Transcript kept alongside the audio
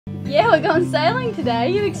Yeah, we're going sailing today.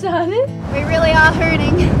 You excited? We really are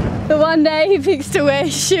hooning. The one day he picks to wear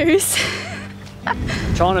shoes.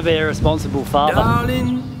 Trying to be a responsible father.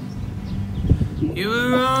 Darling, you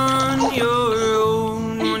were on your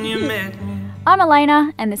own when you met me. I'm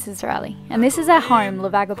Elayna and this is Riley, and this is our home, Le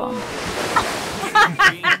Vagabond.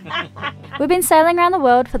 We've been sailing around the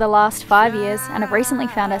world for the last 5 years and have recently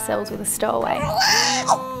found ourselves with a stowaway.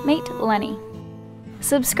 Meet Lenny.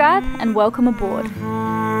 Subscribe and welcome aboard.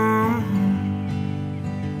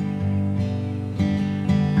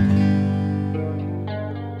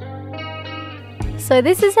 So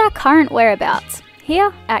this is our current whereabouts,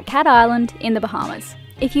 here at Cat Island in the Bahamas.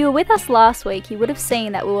 If you were with us last week, you would have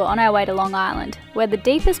seen that we were on our way to Long Island, where the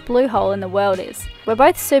deepest blue hole in the world is. We're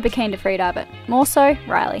both super keen to freedive it, more so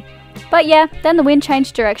Riley. But yeah, then the wind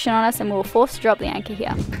changed direction on us and we were forced to drop the anchor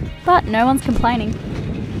here. But no one's complaining.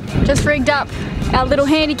 Just rigged up our little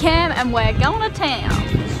handy cam and we're going to town.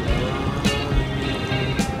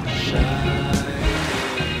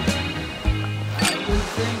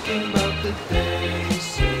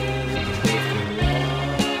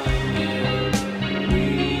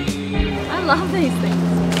 I love these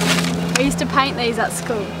things. I used to paint these at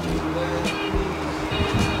school.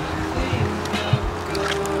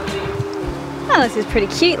 Oh, this is pretty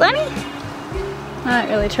cute, Lenny. I don't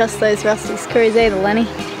really trust those rusty screws either, Lenny.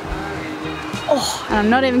 Oh, and I'm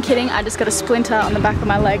not even kidding, I just got a splinter on the back of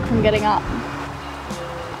my leg from getting up.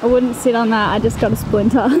 I wouldn't sit on that, I just got a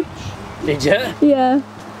splinter. Did you? Yeah.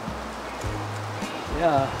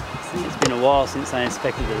 Yeah, I think it's been a while since I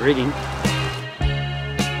inspected the rigging.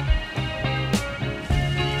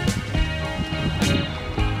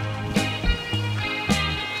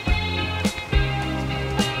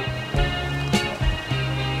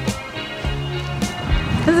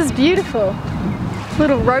 This is beautiful.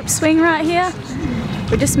 Little rope swing right here.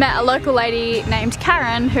 We just met a local lady named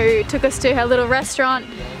Karen who took us to her little restaurant.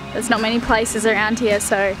 There's not many places around here,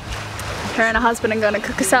 so her and her husband are going to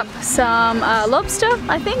cook us up some lobster,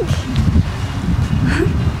 I think.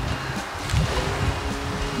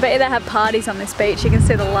 Bet they have parties on this beach. You can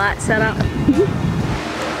see the light set up.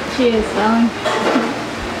 Cheers, darling.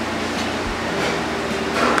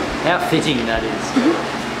 How fitting that is.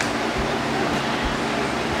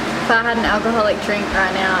 If I had an alcoholic drink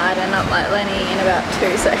right now, I'd end up like Lenny in about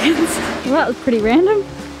 2 seconds. Well, that was pretty random.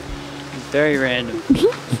 Very random.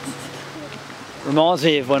 Reminds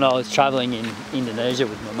me of when I was travelling in Indonesia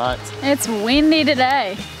with my mates. It's windy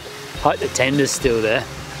today. Hope the tender's still there.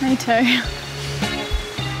 Me too.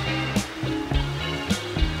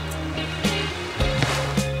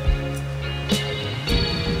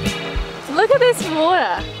 Look at this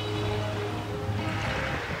water.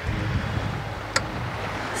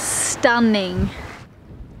 Stunning.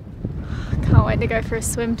 Can't wait to go for a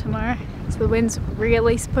swim tomorrow. So the wind's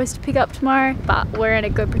really supposed to pick up tomorrow, but we're in a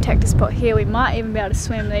good protected spot here. We might even be able to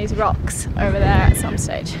swim these rocks over there at some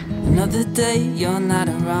stage. Another day you're not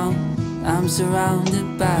around. I'm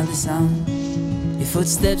surrounded by the sound. Your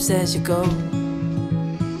footsteps as you go.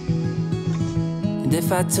 And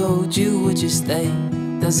if I told you, would you stay?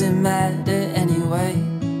 Doesn't matter anyway.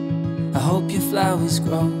 I hope your flowers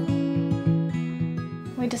grow.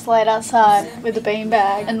 We just laid outside with the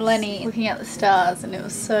beanbag and Lenny looking at the stars, and it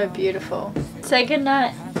was so beautiful. Say good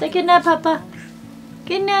night. Say good night, Papa.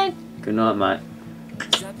 Good night. Good night, mate.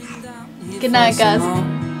 Good night, guys.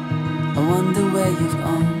 I wonder where you've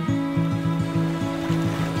gone.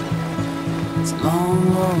 It's a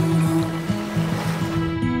long road home.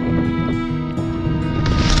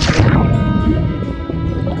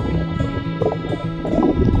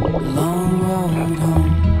 Long road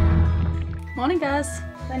home. Morning, guys.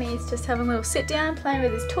 Lenny's just having a little sit down, playing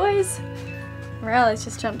with his toys. Riley's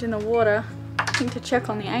just jumped in the water, I think to check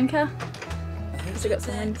on the anchor. Because we got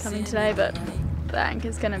some wind coming today, but the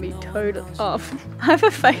anchor's gonna be towed off. I have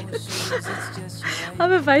a face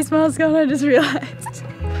mask on, I just realised.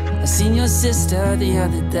 I seen your sister the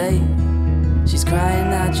other day. She's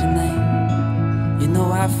crying out your name. You know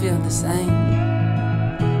I feel the same.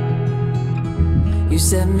 You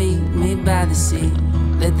said meet me by the sea.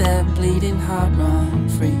 Let that bleeding heart run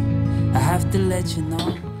free. I have to let you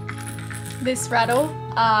know. This rattle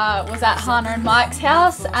was at Hannah and Mike's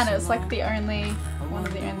house, and it was like one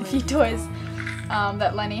of the only few toys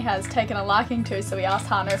that Lenny has taken a liking to, so we asked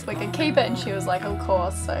Hannah if we could keep it and she was like, of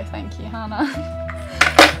course, so thank you, Hannah.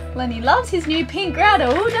 Lenny loves his new pink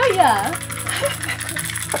rattle, don't ya?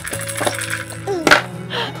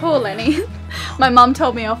 Poor Lenny. My mum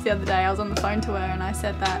told me off the other day. I was on the phone to her and I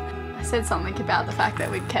said something about the fact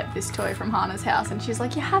that we'd kept this toy from Hannah's house, and she's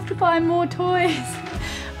like, you have to buy more toys.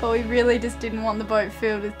 But we really just didn't want the boat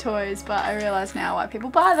filled with toys, but I realise now why people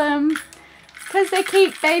buy them. Because they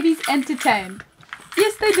keep babies entertained.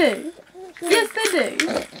 Yes, they do. Yes, they do.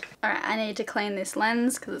 Alright, I need to clean this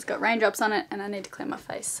lens because it's got raindrops on it, and I need to clean my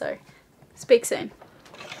face, so speak soon.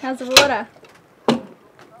 How's the water?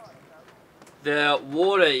 The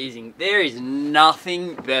water there is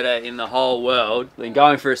nothing better in the whole world than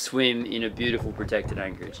going for a swim in a beautiful protected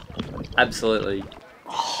anchorage. Absolutely.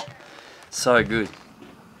 Oh, so good.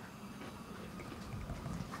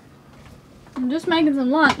 I'm just making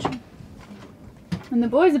some lunch. And the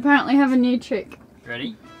boys apparently have a new trick.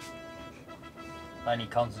 Ready? Lenny,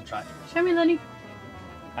 concentrate. Show me, Lenny.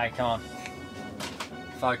 Hey, come on.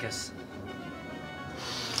 Focus.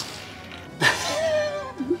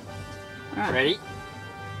 Right. Ready?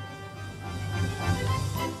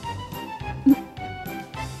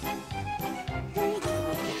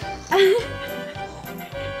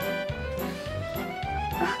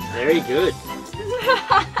 Very good.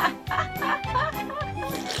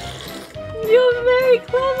 You're very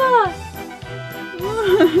clever.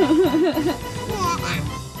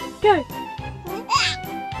 Go.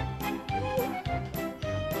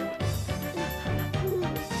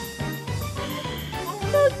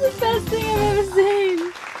 That's the best thing I've ever seen.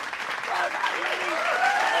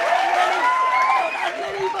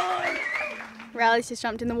 Riley's just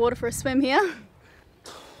jumped in the water for a swim here.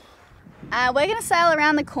 We're going to sail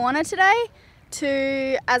around the corner today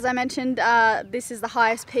to, as I mentioned, this is the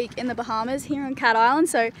highest peak in the Bahamas here on Cat Island,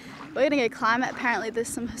 so we're going to go climb it. Apparently there's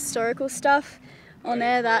some historical stuff on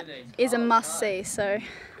there that is a must-see, so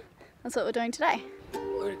that's what we're doing today.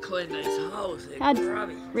 We're going to clean these holes, they're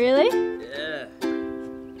grubby. Really? Yeah.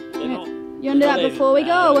 You want to do that before we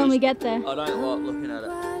go or when we get there? I don't like looking at it.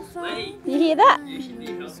 Lenny, You hear that? you should be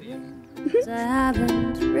happier. I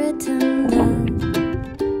haven't written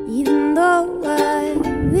down, even though I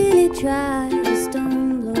really try. Just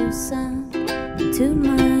don't blow sound into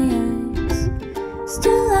my eyes.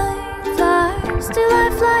 Still I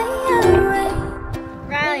fly out of rain.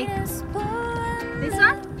 Riley, this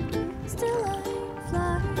one? Still I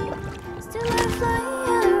fly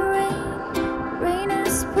out of rain. Rain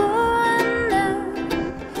is pouring down.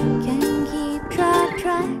 Can't keep track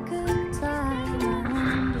of time. I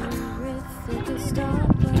wonder if it could stop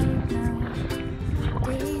right now.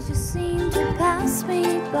 Days just seem to pass me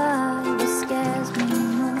by. What scares me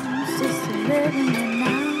most is to live in the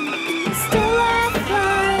now. Still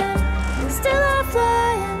I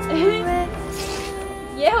fly in the rain.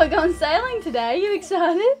 Yeah, we're going sailing today. You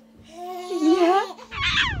excited? Yeah.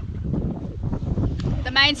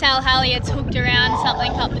 The mainsail halyard's hooked around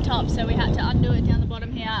something up the top, so we had to undo it down the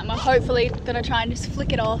bottom here, and we're hopefully gonna try and just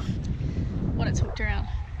flick it off when it's hooked around.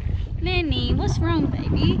 Lenny, what's wrong,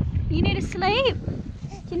 baby? You need to sleep?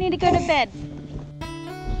 You need to go to bed?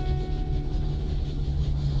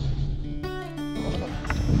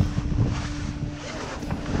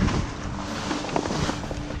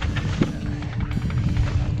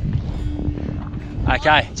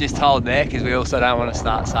 Okay, just hold there because we also don't want to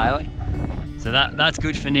start sailing. So that's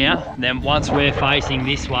good for now. Then once we're facing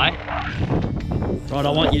this way, right, I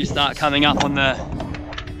want you to start coming up on the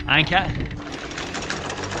anchor.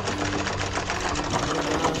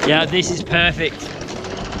 Yeah, this is perfect.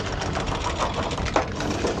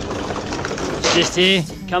 Just here,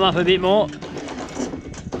 come up a bit more.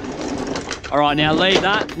 All right, now leave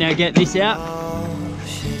that. Now get this out.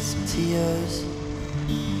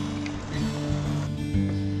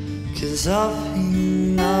 Cause I've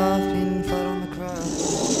been flat on the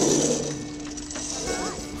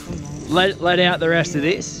crowd. Let out the rest of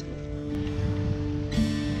this.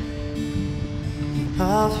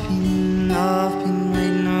 I've been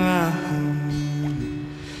waiting around,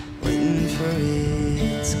 waiting for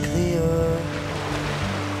it to clear.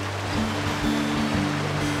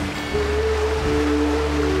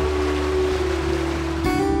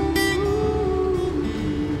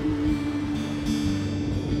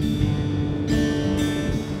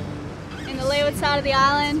 Side of the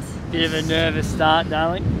island. Bit of a nervous start,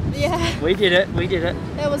 darling. Yeah. We did it, we did it.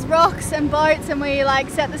 There was rocks and boats, and we like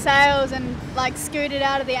set the sails and like scooted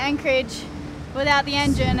out of the anchorage without the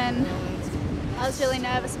engine, and I was really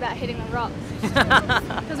nervous about hitting the rocks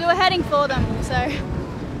because we were heading for them, so.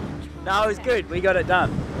 No, it was good, we got it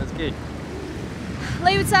done. It was good.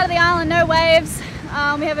 Leeward side of the island, no waves.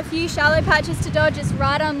 We have a few shallow patches to dodge. It's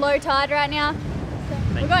right on low tide right now.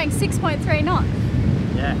 So we're going 6.3 knots.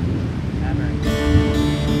 Yeah.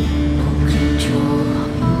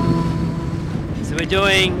 So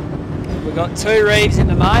we've got 2 reefs in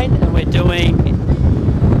the main, and we're doing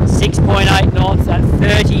 6.8 knots at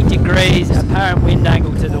 30 degrees apparent wind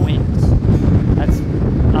angle to the winds. That's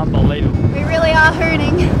Unbelievable. We really are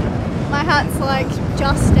hooning. My hat's like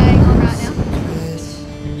just staying on right now.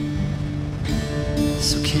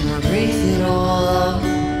 So can I breathe it all out?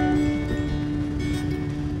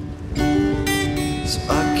 So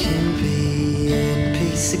I can be at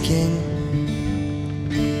peace again.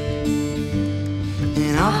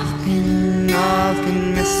 And I've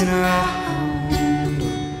been messing around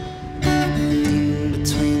in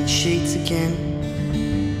between sheets again.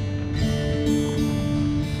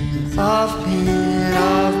 And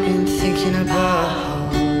I've been thinking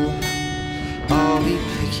about how I'll be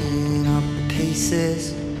picking up the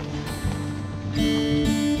pieces.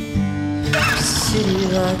 The city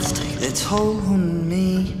lights take their toll on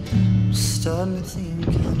me. I'm starting to think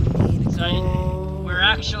I need to go.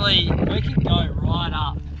 We could go right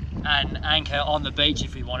up and anchor on the beach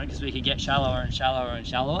if we wanted, because we could get shallower and shallower and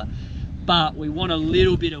shallower. But we want a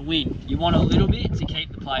little bit of wind. You want a little bit to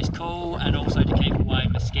keep the place cool and also to keep away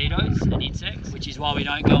mosquitoes and insects, which is why we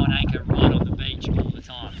don't go and anchor right on the beach all the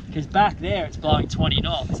time. Because back there it's blowing 20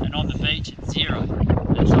 knots and on the beach it's 0.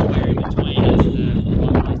 And somewhere in between is the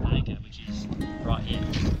right place to anchor, which is right here.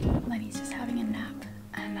 Lenny's just having a nap,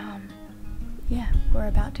 and yeah, we're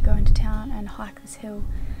about to go into town and hike this hill.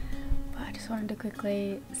 But I just wanted to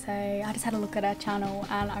quickly say, I just had a look at our channel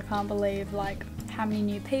and I can't believe like how many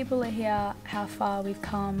new people are here, how far we've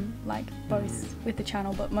come, like both with the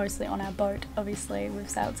channel but mostly on our boat. Obviously we've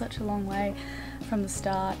sailed such a long way from the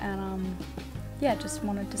start, and yeah, just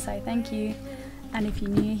wanted to say thank you. And if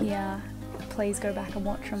you're new here, please go back and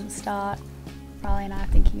watch from the start. Riley and I are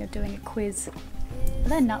thinking of doing a quiz. Are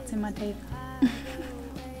there nuts in my teeth?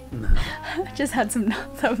 No. I just had some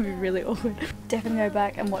nuts, that would be really awkward. Definitely go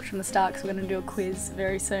back and watch from the start because we're going to do a quiz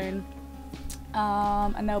very soon.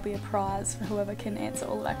 And there'll be a prize for whoever can answer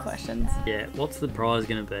all of our questions. Yeah, what's the prize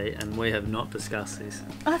going to be? And we have not discussed this.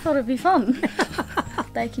 I thought it'd be fun.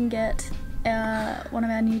 They can get one of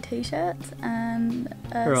our new t-shirts and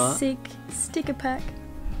a sick sticker pack.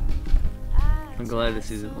 I'm glad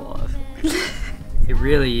this isn't live. It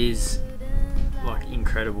really is like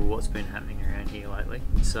incredible what's been happening around here lately.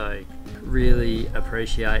 So really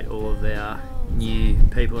appreciate all of our new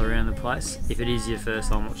people around the place. If it is your first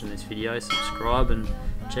time watching this video, subscribe and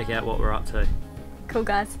check out what we're up to. Cool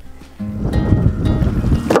guys.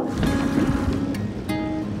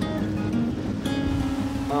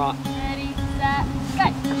 Alright. Ready,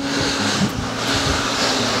 set, go!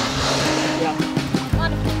 Yeah.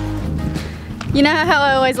 Wonderful. You know how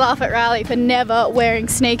I always laugh at Riley for never wearing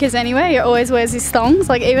sneakers anywhere? He always wears his thongs,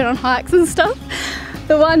 like even on hikes and stuff.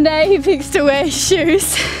 But one day he picks to wear his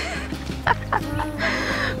shoes.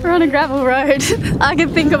 We're on a gravel road. I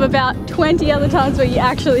can think of about 20 other times where you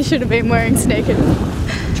actually should have been wearing sneakers.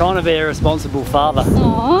 Trying to be a responsible father.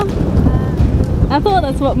 Aww. I thought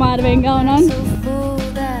that's what might have been going on.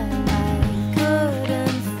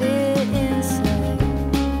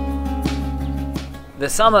 The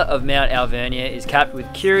summit of Mount Alvernia is capped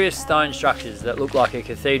with curious stone structures that look like a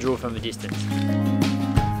cathedral from a distance.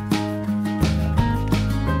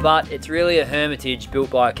 But it's really a hermitage built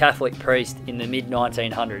by a Catholic priest in the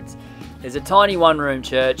mid-1900s. There's a tiny one-room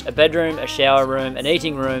church, a bedroom, a shower room, an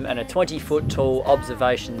eating room and a 20-foot tall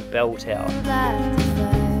observation bell tower.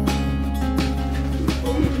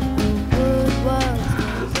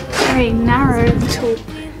 Very narrow little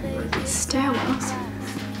stairwells.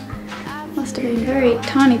 Must have been very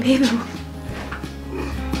tiny people.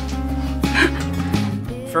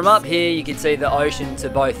 From up here you can see the ocean to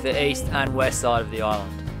both the east and west side of the island.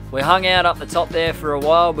 We hung out up the top there for a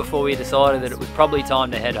while before we decided that it was probably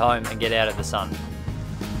time to head home and get out of the sun.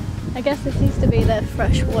 I guess this used to be the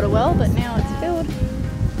freshwater well, but now it's filled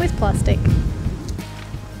with plastic.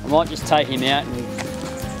 I might just take him out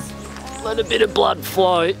and let a bit of blood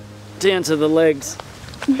flow down to the legs.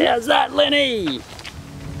 How's that, Lenny?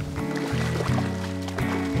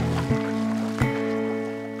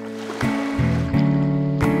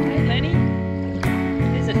 Hey, Lenny.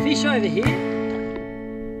 There's a fish over here.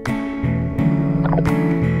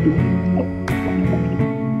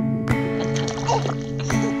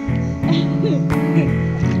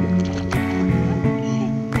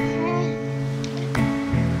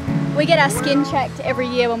 We get our skin checked every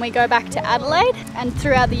year when we go back to Adelaide, and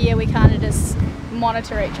throughout the year we kind of just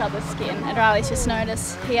monitor each other's skin. And Riley's just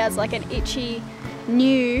noticed he has like an itchy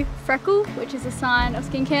new freckle, which is a sign of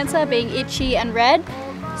skin cancer, being itchy and red.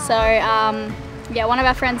 So yeah, one of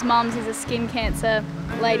our friends' mums is a skin cancer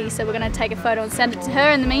lady, so we're going to take a photo and send it to her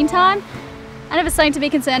in the meantime. And if it's something to be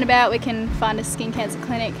concerned about, we can find a skin cancer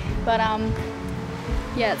clinic. But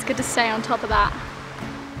yeah, it's good to stay on top of that.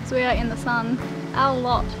 So we are in the sun a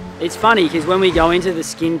lot. It's funny because when we go into the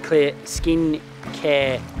skin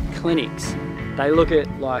care clinics. They look at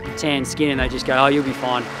like tan skin and they just go, oh, you'll be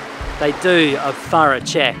fine. They do a thorough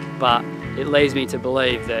check, but it leads me to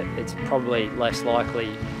believe that it's probably less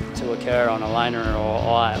likely to occur on Elayna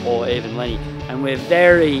or I or even Lenny. And we're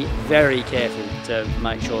very, very careful to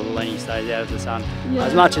make sure that Lenny stays out of the sun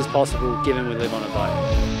as much as possible, given we live on a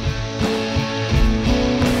boat.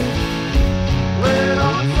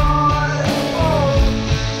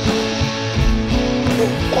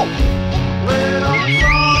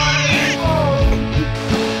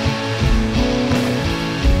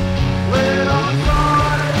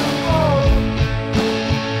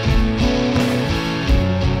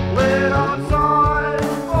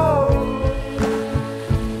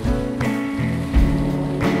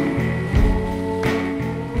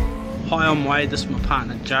 Hi, I'm Wade, this is my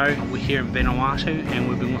partner Joe. We're here in Vanuatu and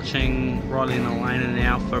we've been watching Riley and Elayna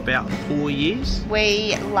now for about 4 years.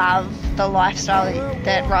 We love the lifestyle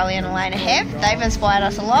that Riley and Elayna have. They've inspired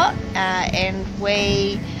us a lot and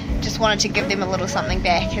we just wanted to give them a little something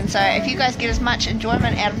back. And so if you guys get as much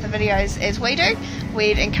enjoyment out of the videos as we do,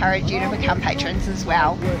 we'd encourage you to become patrons as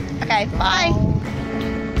well. Okay, bye!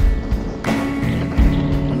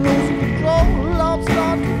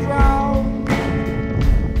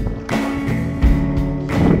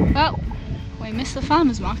 Well, we missed the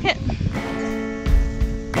farmers market.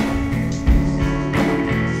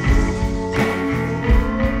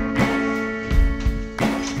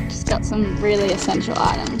 Just got some really essential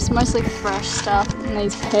items, mostly fresh stuff, and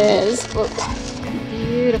these pears look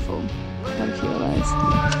beautiful. Got a few of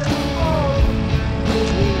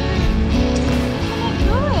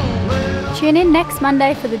those. Tune in next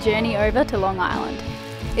Monday for the journey over to Long Island.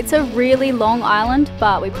 It's a really long island,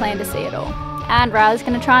 but we plan to see it all. And Riley's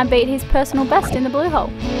going to try and beat his personal best in the blue hole.